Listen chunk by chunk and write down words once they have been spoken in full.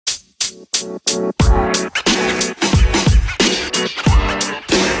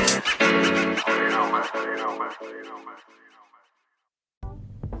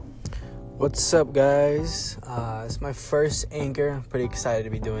What's up, guys? It's my first Anchor. I'm pretty excited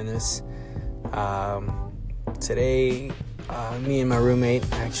to be doing this. Today, me and my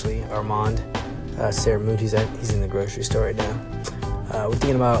roommate, actually, Armand, Sarah Mood, he's in the grocery store right now. We're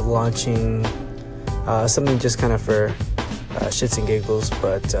thinking about launching something just kind of for shits and giggles,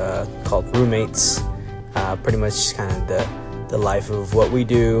 but called Roommates. Pretty much just kind of the life of what we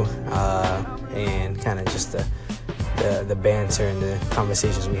do, and kind of just the banter and the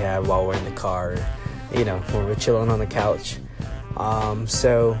conversations we have while we're in the car, when we're chilling on the couch.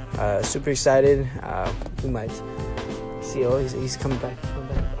 So super excited. We might see. Oh, he's coming back.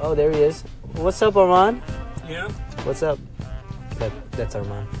 Oh, there he is. What's up, Armand? Yeah. What's up? That's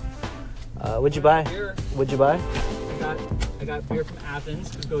Armand. What'd you buy? Beer. What'd you buy? I got beer from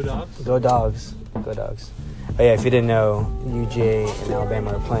Athens. Go Dogs. Go Dogs. Go Dogs. Oh yeah, if you didn't know, UJ and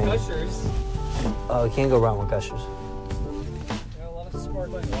Alabama are playing. Gushers. Oh, you can't go wrong with Gushers. Got a lot of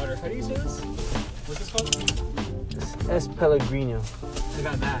sparkling water. How do you say this? What's this called? Es Pellegrino. I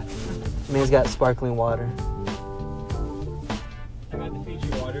got that. Man's got sparkling water. I got the Fiji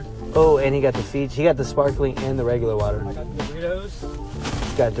water. Oh, and he got the Fiji. He got the sparkling and the regular water. I got the Doritos.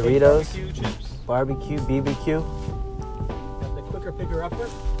 He's got Doritos. Barbecue chips. Barbecue, BBQ. Got the quicker picker upper.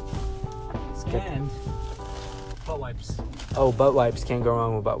 And butt wipes. Oh, butt wipes. Can't go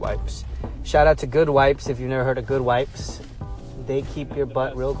wrong with butt wipes. Shout out to Good Wipes. If you've never heard of Good Wipes, they keep your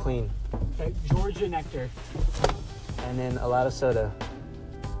butt real clean. Okay, Georgia Nectar. And then a lot of soda.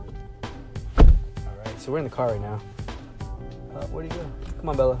 All right, so we're in the car right now. Where do you go? Come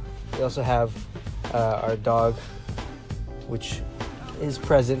on, Bella. We also have our dog, which is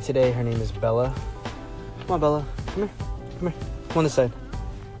present today. Her name is Bella. Come on, Bella. Come here. Come on this side.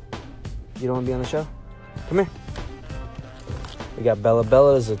 You don't want to be on the show? Come here. We got Bella.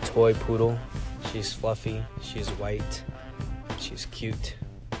 Bella is a toy poodle. She's fluffy. She's white. She's cute.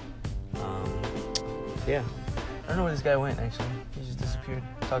 Yeah. I don't know where this guy went, actually. He just disappeared.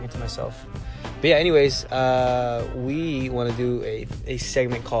 Talking to myself. But yeah, anyways, we want to do a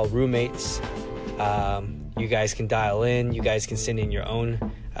segment called Roommates. You guys can dial in. You guys can send in your own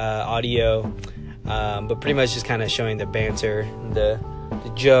audio. But pretty much just kind of showing the banter, the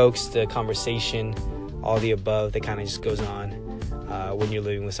jokes, the conversation, all the above that kind of just goes on when you're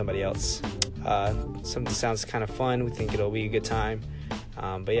living with somebody else. Something sounds kind of fun. We think it'll be a good time.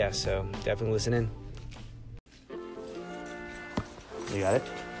 But yeah, so definitely listen in. You got it?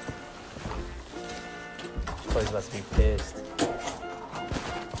 Chloe's about to be pissed.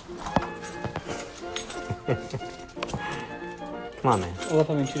 Come on, man. I love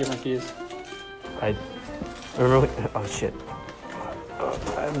having two different keys. I remember. Oh shit!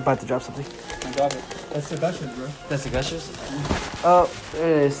 I'm about to drop something. I got it. That's the Gushers, bro. That's the Gushers. Oh,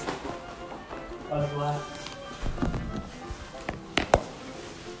 there it is. That was the last.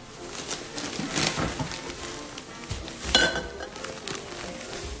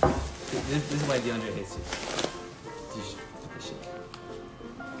 This is why DeAndre hates you. Shit.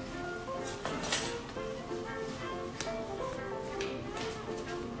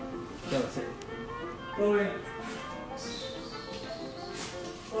 That's it. Chloe.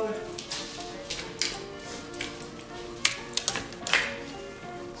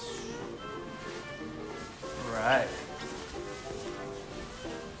 Right.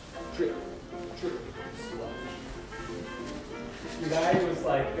 Trip. The guy was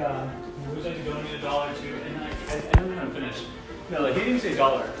like, would you like to donate $1 to? And I don't know how to finish. No, like he didn't say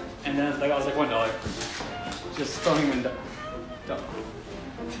 $1, and then I was like $1. Just throwing him in.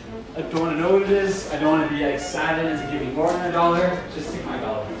 I don't want to know what it is. I don't want to be excited to give me more than $1. Just take my $1.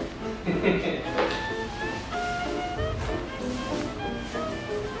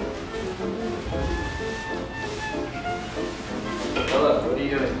 Hello, what are you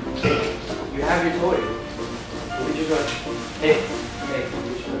doing? You have your toy. What did you go? Hey, what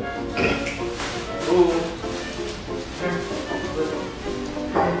did you go? Ooh. Here, listen.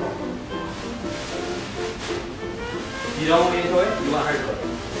 You don't want me to toy? You want her toy?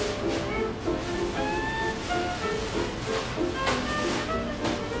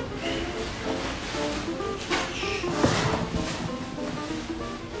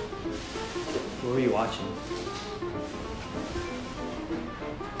 What were you watching?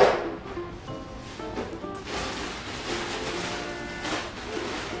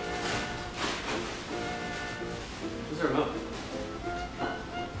 Where's the remote?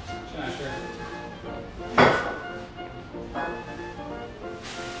 Not sure.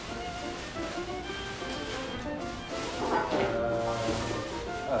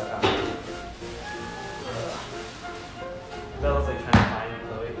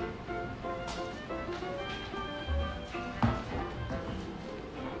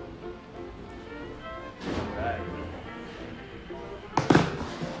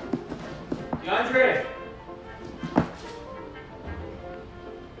 DeAndre!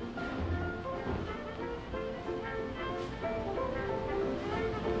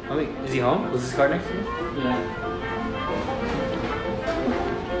 Oh wait, is he home? Was his car next to you? Yeah.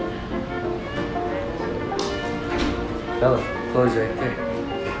 Bella, close right there.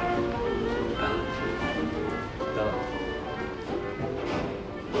 Bella.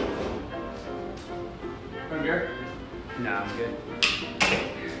 Want beer? Nah, I'm good.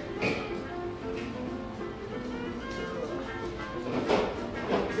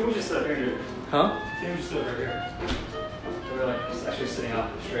 I think we just sit up here, dude. Huh? I think we just sit up right here. So we're like just actually sitting up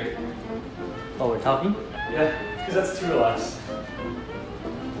straight. Oh, we're talking? Yeah, because that's too relaxed.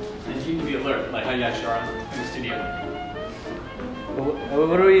 And you need to be alert, like how you actually are in the studio.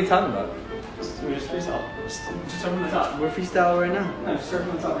 What are we talking about? We just freestyle. Just start from the top. We're freestyle right now. No, just start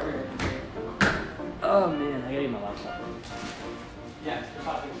from the top right here. Oh man, I gotta eat my laptop. Yeah, the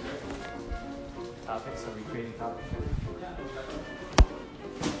topics, right? Topics? Are we creating topics? Yeah.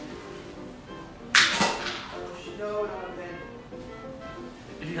 No, not Ben.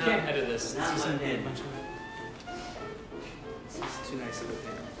 If you can't edit this, Not it's just my gonna be a pen. bunch of. This is too nice of a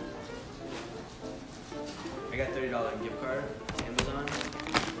pen. I got $30 gift card to Amazon.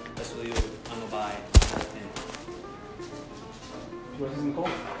 That's what I'm gonna buy a pen. Do you want some cool?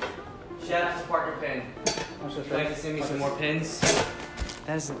 Shout out to Parker Pen. Watch Would you like to send me some more pens?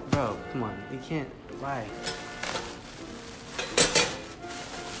 That isn't, bro. Come on, we can't. Why?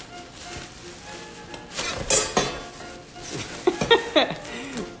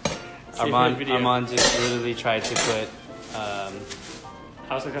 Armand just literally tried to put,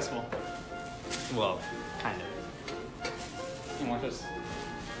 How successful? well, kind of. You want this?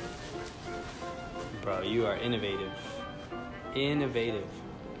 Bro, you are innovative. Innovative.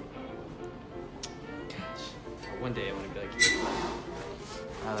 Gosh. One day I want to be like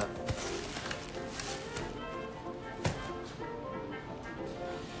you.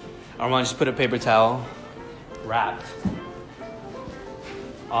 Armand just put a paper towel wrapped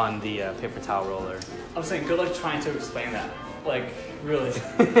on the paper towel roller. I'm saying, good luck trying to explain that. Like, really.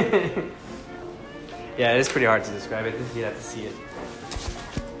 Yeah, it's pretty hard to describe it. You have to see it.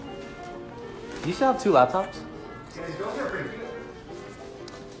 Do you still have 2 laptops? I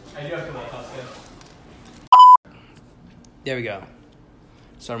do have to laptops, yeah. There we go.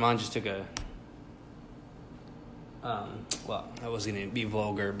 So Armand just took a, well, I was gonna be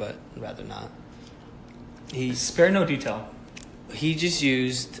vulgar, but rather not. Spare no detail. He just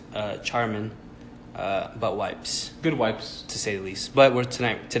used Charmin butt wipes, Good wipes. to say the least. But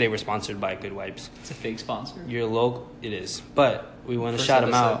today we're sponsored by Good Wipes. It's a fake sponsor. Your local, it is. But we want to First shout them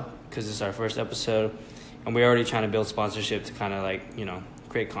episode. out because it's our first episode, and we're already trying to build sponsorship to kind of like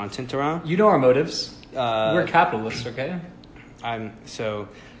create content around. You know our motives. Uh, We're capitalists, okay? So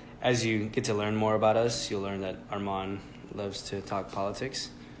as you get to learn more about us, you'll learn that Armand loves to talk politics.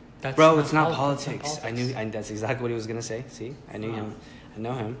 That's Bro, it's not politics. politics. I knew that's exactly what he was gonna say. See, I knew him. I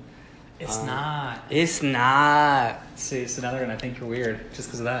know him. It's not. It's not. See, so now they're gonna think you're weird just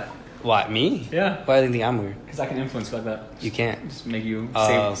because of that. What, me? Yeah. Why do you think I'm weird? Because I can influence you like that. You can't. Just make you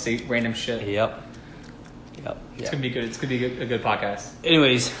Oh. say random shit. Yep. It's gonna be good. It's gonna be a good podcast.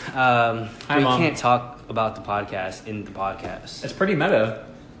 Anyways, we Mom. can't talk about the podcast in the podcast. It's pretty meta.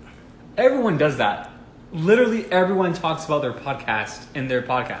 Everyone does that. Literally everyone talks about their podcast in their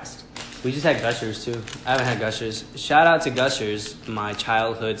podcast. We just had Gushers too. I haven't had Gushers. Shout out to Gushers, my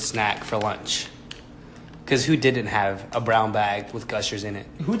childhood snack for lunch. Because who didn't have a brown bag with Gushers in it?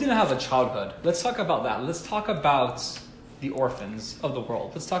 Who didn't have a childhood? Let's talk about that. Let's talk about the orphans of the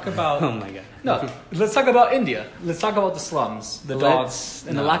world. Let's talk about Oh my god. no. Let's talk about India. Let's talk about the slums, the dogs,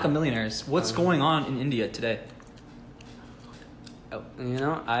 and the no. lack of millionaires. What's going on in India today?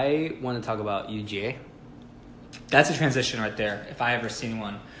 Oh, I want to talk about UGA. That's a transition right there. If I ever seen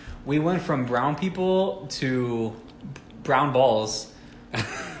one, we went from brown people to brown balls.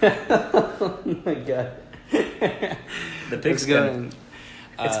 Oh my god. The Let's pigskin. go in.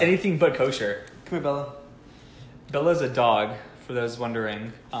 It's anything but kosher. Come here, Bella. Bella's a dog, for those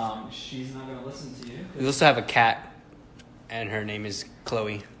wondering. She's not gonna listen to you. We also have a cat, and her name is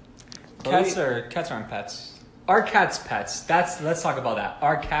Chloe. Cats aren't pets. Our cats pets. Let's talk about that.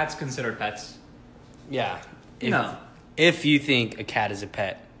 Are cats considered pets? Yeah. No. If you think a cat is a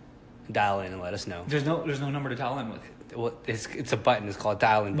pet, dial in and let us know. There's no number to dial in with. Well, it's a button. It's called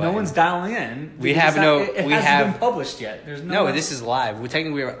dial in button. No one's dialing in. We because have no- It we hasn't have- been published yet. There's No, this is live.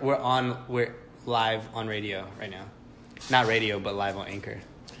 We're live on radio right now. Not radio, but live on Anchor.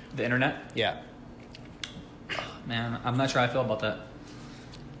 the internet. Yeah. Man, I'm not sure how I feel about that.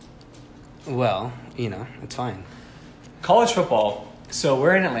 Well, it's fine. College football. So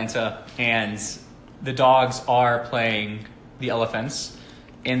we're in Atlanta, and the Dogs are playing the Elephants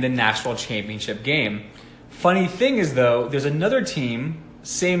in the national championship game. Funny thing is, though, there's another team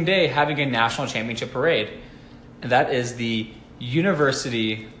same day having a national championship parade, and that is the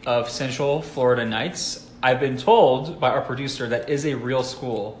University of Central Florida Knights. I've been told by our producer that is a real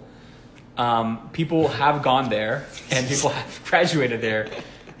school. People have gone there, and people have graduated there.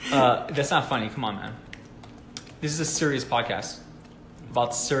 That's not funny. Come on, man. This is a serious podcast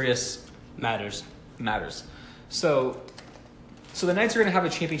about serious matters. So the Knights are going to have a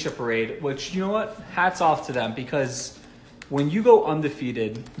championship parade, which, you know what? Hats off to them, because when you go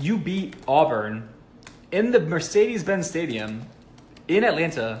undefeated, you beat Auburn in the Mercedes-Benz Stadium in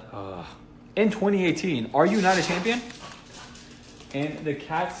Atlanta in 2018. Are you not a champion? And the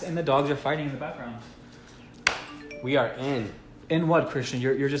cats and the dogs are fighting in the background. We are in. In what, Christian?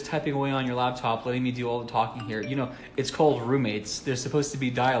 You're just typing away on your laptop, letting me do all the talking here. You know, it's called roommates. There's supposed to be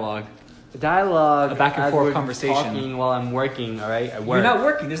dialogue. Dialogue. A back and forth we're conversation. Talking while I'm working, all right? I work. You're not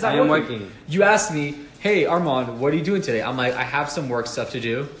working. There's not I am working. working. You asked me, hey, Armand, what are you doing today? I'm like, I have some work stuff to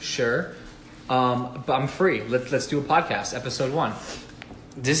do. Sure. But I'm free. Let's do a podcast, episode 1.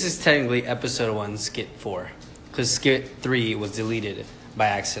 This is technically episode 1, skit 4. Because skit 3 was deleted by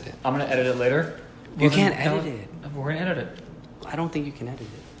accident. I'm going to edit it later. You can't edit it. We're going to edit it. I don't think you can edit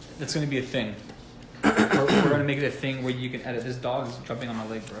it. That's going to be a thing. We're going to make it a thing where you can edit. This dog is jumping on my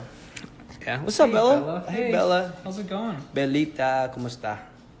leg, bro. Yeah. What's up, Bella? Bella? Hey, Hey. Bella. How's it going? Bellita, ¿cómo está?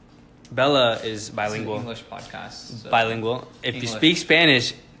 Bella is bilingual. It's an English podcast. So Bilingual. If you English. speak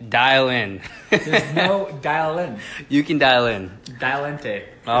Spanish, dial in. There's no dial in. You can dial in. Dialente.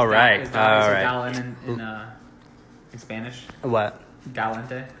 All right. Is All dial right. in in Spanish? What?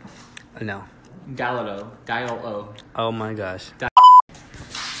 Dialente? No. Dial-o. Dial-o. Oh my gosh.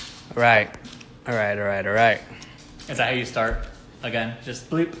 Right. All right. Is that how you start? Again, just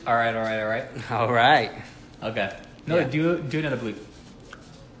bleep. All right. All right. Okay. No, Yeah. do another bleep.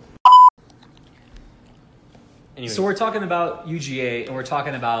 Anyways. So we're talking about UGA and we're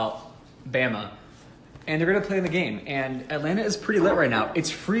talking about Bama, and they're gonna play in the game. And Atlanta is pretty lit right now. It's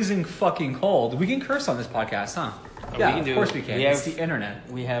freezing fucking cold. We can curse on this podcast, huh? Yeah, we can of do- course we can. we It's have- the internet.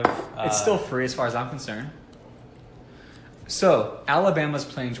 We have. It's still free as far as I'm concerned. So Alabama's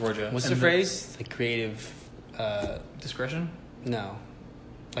playing Georgia. What's and the phrase? Like creative. Discretion? No.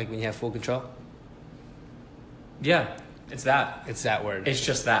 Like when you have full control. Yeah, it's that. It's that word. It's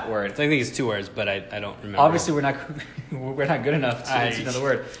just that word. I think it's 2 words, but I don't remember. Obviously, we're not good enough to use another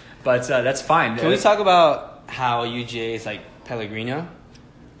word, but that's fine. Can we talk about how UGA is like Pellegrino,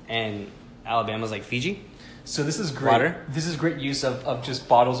 and Alabama's like Fiji? So this is great. Water? This is great use of just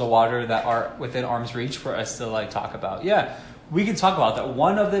bottles of water that are within arm's reach for us to like talk about. Yeah, we can talk about that.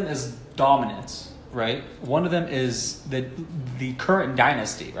 One of them is dominance, right? One of them is the current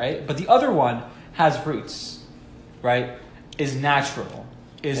dynasty, right? But the other one has roots, right? Is natural,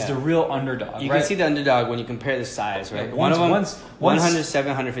 is Yeah. the real underdog. You right? can see the underdog when you compare the size, right? Yeah, one of them, one's 107,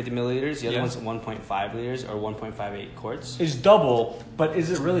 150 milliliters. The other Yeah. one's 1.5 liters or 1.58 quarts. It's double, but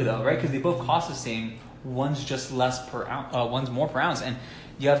is it really though, right? Because they both cost the same. One's just less per ounce. One's more per ounce, and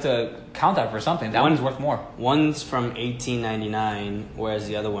you have to count that for something. That One- one's worth more. One's from 1899, whereas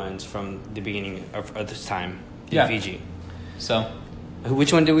the other one's from the beginning of this time in Yeah. Fiji. So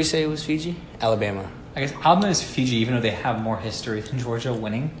Which one did we say was Fiji? Alabama. I guess Alabama is Fiji, even though they have more history than Georgia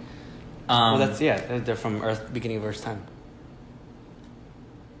winning. Well, they're from beginning of Earth's time.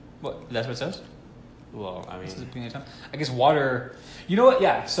 That's what it says. Well, I This is the mean, beginning of time. I guess water. You know what?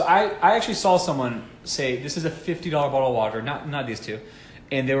 Yeah. So I actually saw someone say this is a $50 bottle of water. Not these two,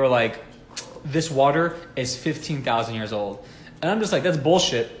 and they were like, this water is 15,000 years old, and I'm just like, that's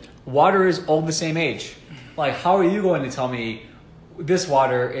bullshit. Water is all the same age. Like, how are you going to tell me this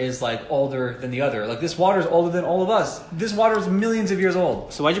water is like older than the other? Like, this water is older than all of us. This water is millions of years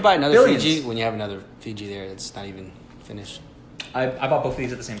old. so why'd you buy another Billions. Fiji when you have another Fiji there that's not even finished? I bought both of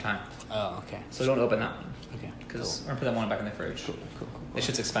these at the same time, Oh, okay. so don't open that one Okay. because we're gonna put that one back in the fridge. Cool. This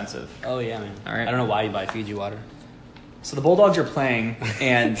shit's expensive. Oh yeah, man. All right. I don't know why you buy Fiji water. So the Bulldogs are playing,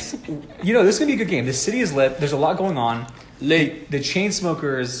 and you know this is gonna be a good game. The city is lit. There's a lot going on. Late. The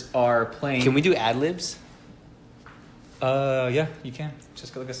Chainsmokers are playing. Can we do ad libs? Yeah, you can.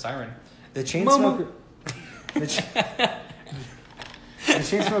 Just go like a siren. The Mama. Chainsmokers. The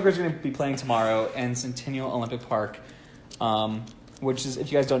Chainsmokers are gonna be playing tomorrow in Centennial Olympic Park, which is,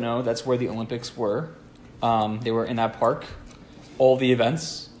 if you guys don't know, that's where the Olympics were. They were in that park, all the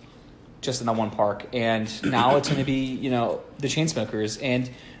events, just in that one park. And now it's going to be, the Chainsmokers. And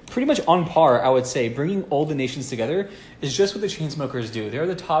pretty much on par, I would say, bringing all the nations together is just what the Chainsmokers do. They're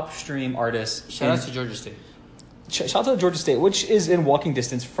the top stream artists. Shout out to Georgia State. shout out to Georgia State, which is in walking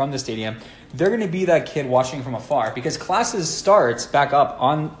distance from the stadium. They're going to be that kid watching from afar because classes starts back up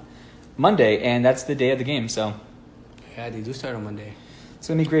on Monday, and that's the day of the game. So Yeah, they do start on Monday. it's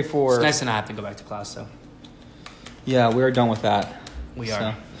going to be great for. It's nice to not have to go back to class, though. Yeah, we're done with that. We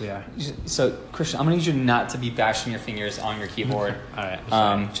are. So, Christian, I'm going to need you not to be bashing your fingers on your keyboard. All right.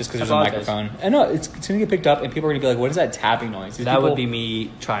 I'm sorry. Just because there's I a apologize. microphone. I know, it's going to get picked up, and people are going to be like, what is that tapping noise? These That people- would be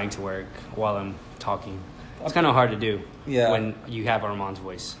me trying to work while I'm talking. It's kind of hard to do when you have Armand's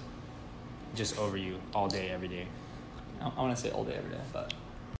voice just over you all day, every day. I want to say all day, every day, but.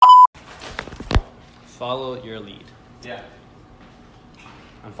 Follow your lead. Yeah.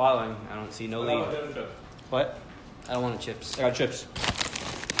 I'm following. I don't see no lead. What? I don't want the chips. I got chips.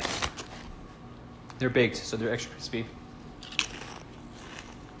 They're baked, so they're extra crispy.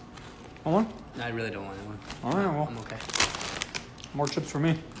 Want one? I really don't want one. All right, well, I'm okay. more chips for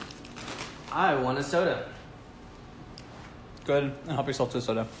me. I want a soda. Good, and help yourself to a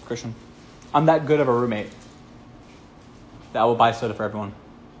soda, Christian. I'm that good of a roommate that I will buy soda for everyone.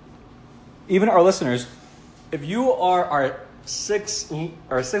 Even our listeners, if you are our sixth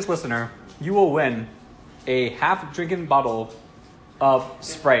listener, you will win a half-drinking bottle of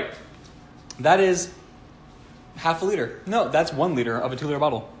Sprite. That is half a liter. No, that's 1 liter of a 2-liter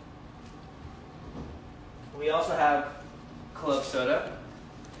bottle. We also have club soda.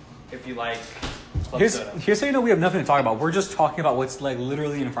 If you like club Here's soda. how you know we have nothing to talk about. We're just talking about what's like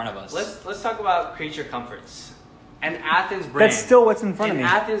literally in front of us. Let's talk about Creature Comforts. An Athens brand. That's still what's in front of An me.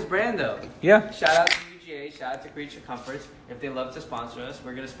 Athens brand, though. Yeah. Shout out to UGA. Shout out to Creature Comforts. If they love to sponsor us,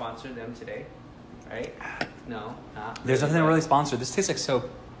 we're gonna sponsor them today. Right? No, not. There's nothing really sponsored. This tastes like soap.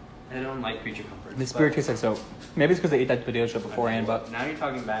 I don't like Creature Comforts. The spirit tastes like soap. Maybe it's because they ate that potato chip beforehand, but now you're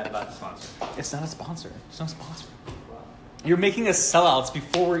talking bad about the sponsor. it's not a sponsor. There's no sponsor. You're making us sellouts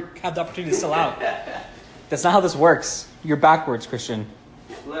before we have the opportunity to sell out. That's not how this works. You're backwards, Christian.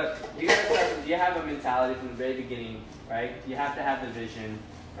 Look, you gotta start. You have a mentality from the very beginning, right? You have to have the vision,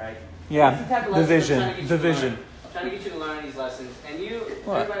 right? Yeah, That's type of the lessons I'm vision. trying to get The you to vision. learn. I'm trying to get you to learn these lessons, and you,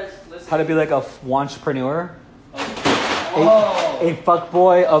 What? everybody's listening. How to be like a wantrepreneur? Oh, A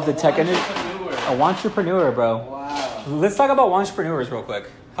fuckboy of the tech industry? entrepreneur. A wantrepreneur, bro. Wow. Let's talk about wantrepreneurs real quick.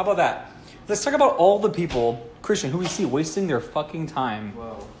 How about that? Let's talk about all the people, Christian, who we see wasting their fucking time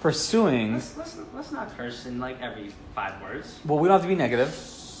Whoa. pursuing. Let's not curse in like every 5 words. Well, we don't have to be negative.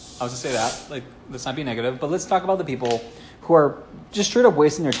 I was to say that. Like, let's not be negative. But let's talk about the people who are just straight up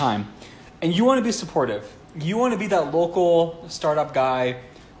wasting their time. And you want to be supportive. You want to be that local startup guy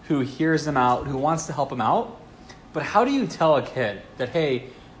who hears them out, who wants to help them out. But how do you tell a kid that, hey,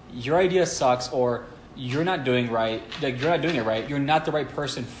 your idea sucks, or you're not doing right, like you're not doing it right, you're not the right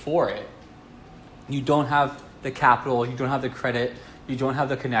person for it. You don't have the capital, you don't have the credit, you don't have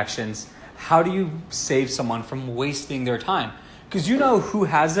the connections. How do you save someone from wasting their time? Because you know who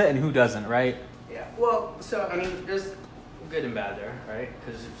has it and who doesn't, right? Yeah. Well, so I mean, there's good and bad there, right?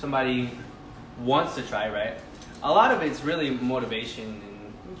 Because if somebody wants to try, right, a lot of it's really motivation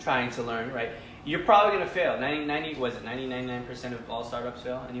and trying to learn, right? You're probably gonna fail. 99% of all startups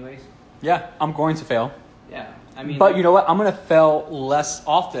fail, anyways. Yeah, I'm going to fail. Yeah. I mean, But you know what? I'm going to fail less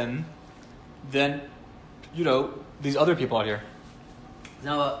often than, these other people out here.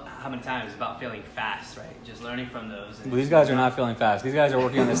 know how many times it's about failing fast, right? Just learning from those. And Well, these guys are not failing fast. These guys are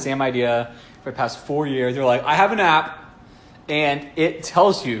working on the same idea for the past 4 years. They're like, I have an app, and it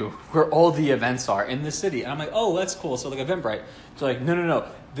tells you where all the events are in the city. And I'm like, oh, that's cool. So like Eventbrite. So like, no.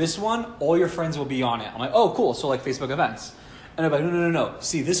 This one, all your friends will be on it. I'm like, oh, cool. So like Facebook events. And they're like, no.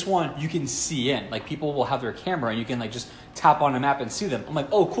 See, this one you can see in. Like people will have their camera and you can like just tap on a map and see them. I'm like,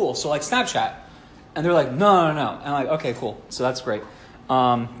 oh, cool. So like Snapchat. And they're like, no. And I'm like, okay, cool. So that's great. So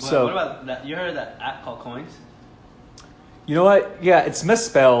what about that? You heard of that app called Coins? you know what? Yeah, it's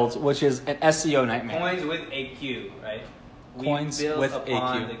misspelled, which is an SEO nightmare. Coins with a Q, right? Coins we built with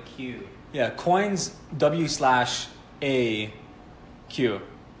upon a Q. the Q. Yeah, coins W/A Q.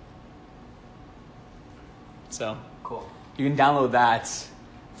 So Cool. you can download that,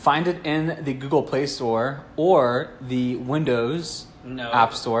 find it in the Google Play Store or the Windows No.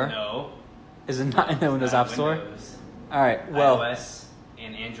 App Store. No. Is it not in the Windows Not App Store? Windows. All right. Well, iOS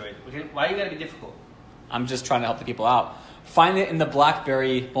and Android. Why you gotta be difficult? I'm just trying to help the people out. Find it in the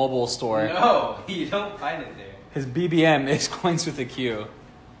BlackBerry mobile store. No, you don't find it there. His BBM is coins with a Q.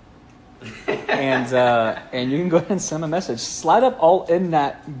 and you can go ahead and send him a message. Slide up all in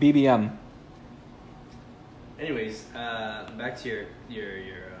that BBM. Anyways, back to your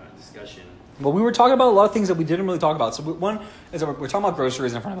discussion. Well, we were talking about a lot of things that we didn't really talk about. So one is that we're talking about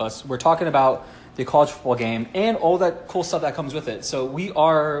groceries in front of us. We're talking about the college football game and all that cool stuff that comes with it. So we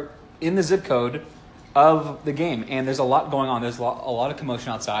are in the zip code of the game, and there's a lot going on. There's a lot of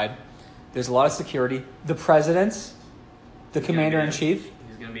commotion outside. There's a lot of security. The president, the commander in chief,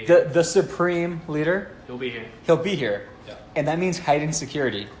 He's gonna be here. the supreme leader, He'll be here. he'll be here, Yeah. and that means heightened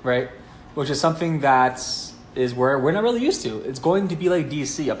security, right? Which is something that is where we're not really used to. It's going to be like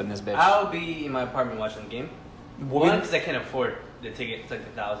DC up in this bitch. I'll be in my apartment watching the game. We'll One, be- because I can't afford the ticket. It's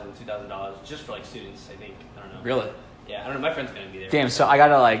like $1,000, $2,000 just for like students. I think. I don't know. Really? Yeah, I don't know. My friend's gonna be there. Damn, so I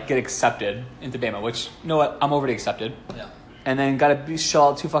gotta like get accepted into Bama, which you know what? I'm already accepted. Yeah. And then gotta be shell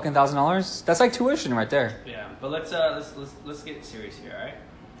out $2,000. That's like tuition right there. Yeah, but let's get serious here, all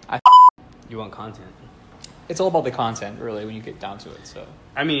right? You want content? It's all about the content, really, when you get down to it. So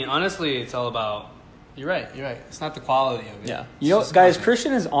I mean, honestly, it's all about. You're right. It's not the quality of it. yeah, It's you know, just guys, content.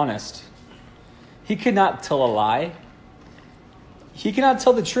 Christian is honest. He could not tell a lie. He cannot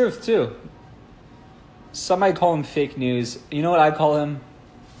tell the truth too. Somebody call him fake news. You know what I call him?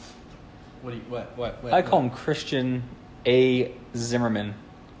 What? I call him Christian A. Zimmerman.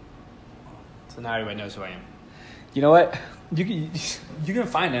 So now everybody knows who I am. You know what? You can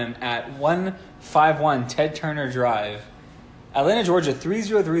find him at 151 Ted Turner Drive, Atlanta, Georgia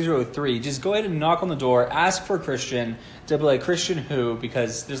 30303. Just go ahead and knock on the door. Ask for Christian. They'll be like, Christian who?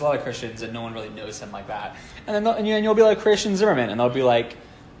 Because there's a lot of Christians and no one really knows him like that. And then you'll be like, Christian Zimmerman, and they'll be like,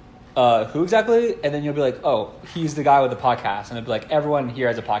 who exactly? And then you'll be like, oh, he's the guy with the podcast. And they'll be like, everyone here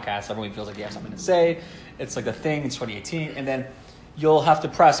has a podcast. Everyone feels like they have something to say. It's like the thing. It's 2018. And then you'll have to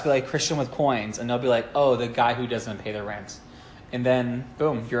press, be like, Christian with coins. And they'll be like, oh, the guy who doesn't pay their rent. And then,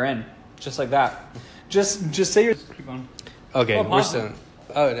 boom, you're in. Just like that. Just say your... Keep going. Okay, Oh, we're pause still. it.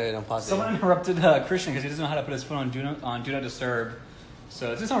 Oh no, don't pause it. Someone interrupted Christian because he doesn't know how to put his phone on do not disturb.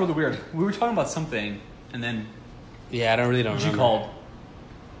 So it's just not really weird. We were talking about something, and then Yeah, I don't G remember. called.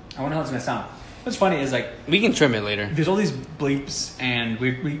 I wonder how it's gonna sound. What's funny is like We can trim it later. there's all these bleeps, and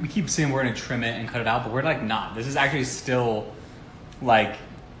we keep saying we're gonna trim it and cut it out, but we're like not. This is actually still like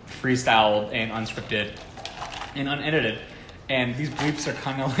freestyled and unscripted and unedited, and these bleeps are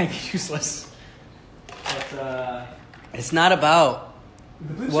kind of like useless. But It's not about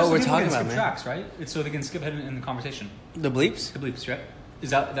the bleeps What are so we're people talking can about, skip man. tracks, right? It's so they can skip ahead in the conversation. the bleeps. The bleeps, right?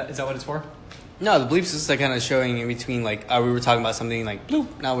 Is that what it's for? No, the bleeps is like kind of showing in between. Like, we were talking about something like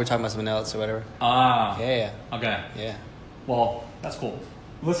bloop. Now we're talking about something else or whatever. Ah. Yeah, Okay. yeah. Well, that's cool.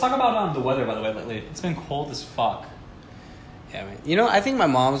 Let's talk about the weather, by the way, lately. It's been cold as fuck. Yeah, man. You know, I think my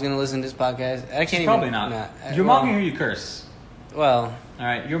mom's gonna listen to this podcast. I can't She's even. probably not. Nah, Your mom can hear you curse. Well, All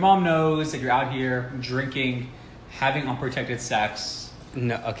right. Your mom knows that you're out here drinking, having unprotected sex.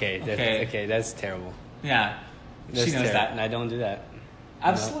 no. Okay. Okay. Okay. That's terrible. Yeah. That's she knows terrible. that. And I don't do that.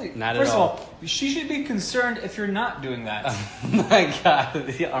 Absolutely. No, not at First all. of all, she should be concerned if you're not doing that. Oh my God,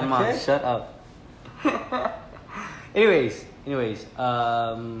 Armand, Okay. shut up. anyways,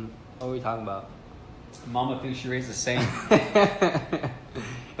 what were we talking about? Mama thinks she raised a saint, but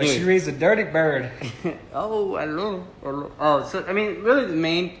she Anyways. raised a dirty bird. Oh, I know. Oh, so I mean, really, the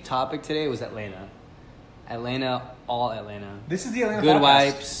main topic today was Atlanta. All Atlanta. This is the Atlanta Good podcast.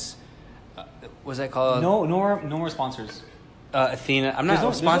 Wipes. What's that called? No more sponsors. Athena. I'm not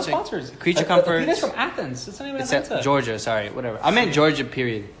There's no sponsoring. sponsors. Creature Athena's Comforts. from Athens. It's not even It's Atlanta. at Georgia. Sorry, whatever. I meant Georgia.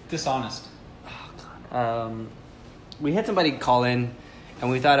 Period. Dishonest. We had somebody call in, and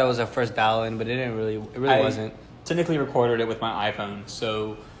we thought it was our first dial in, but it didn't really. It really I wasn't. technically recorded it with my iPhone,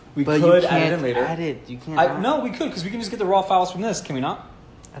 so we But could you add it can't in later. add it. You can't. No, we could because we can just get the raw files from this. Can we not?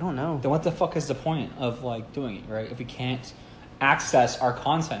 I don't know. Then what the fuck is the point of like doing it, right? If we can't access our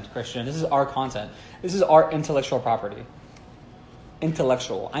content, Christian, this is our content. This is our intellectual property.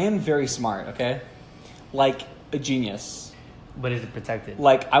 Intellectual. I am very smart. Okay, like a genius. But is it protected?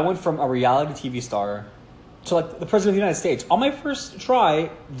 Like I went from a reality TV star to like the president of the United States on my first try.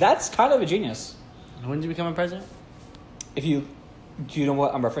 That's kind of a genius. When did you become a president? Do you know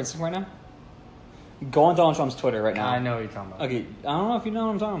what I'm referencing right now? Go on Donald Trump's Twitter right now. I know what you're talking about. Okay, I don't know if you know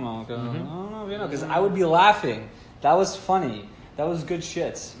what I'm talking about. Okay? I don't know if you know because I would be laughing. That was funny. That was good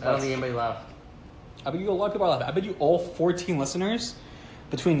shit. I don't think anybody laughed. I bet you a lot of people are laughing. I bet you all 14 listeners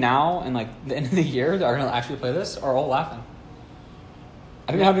between now and like the end of the year that are gonna actually play this are all laughing.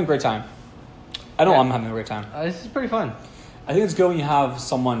 I think I'm having a great time. I know Yeah. I'm having a great time. This is pretty fun. I think it's good when you have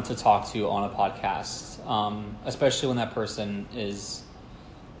someone to talk to on a podcast, especially when that person is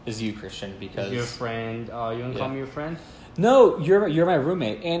you, Christian, because Your friend. Oh, you want to call Yeah. me your friend? no, you're my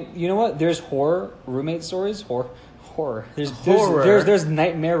roommate, and you know what? There's horror roommate stories. Horror. Horror. There's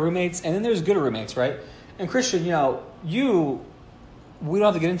nightmare roommates, and then there's good roommates, right? And Christian, we don't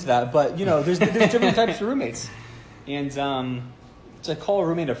have to get into that, but there's different types of roommates, and to call a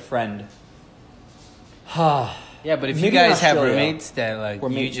roommate a friend. Yeah, but if you Maybe in guys have Australia, roommates that like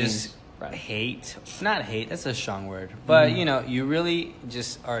where you mate just friend. hate, not hate, that's a strong word, but Mhm. you know, you really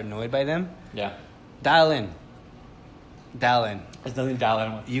just are annoyed by them, Yeah. dial in. There's nothing to dial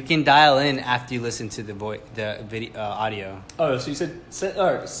in with. You can dial in after you listen to the video, audio. Oh, so you said send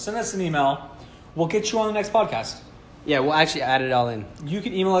us an email. We'll get you on the next podcast. Yeah, we'll actually add it all in. You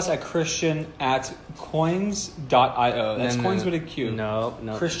can email us at christian@coins.io. That's No, coins with a Q. No,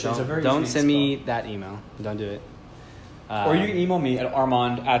 Christian's a very don't easy send to me that email. Don't do it. Or you can email me at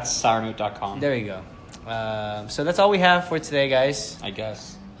armand@sournote.com. There you go. So that's all we have for today, guys. I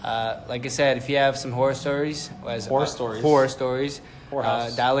guess. Like I said, if you have some horror stories, Horror stories. Horror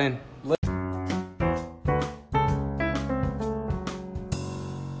Whorehouse. dial in.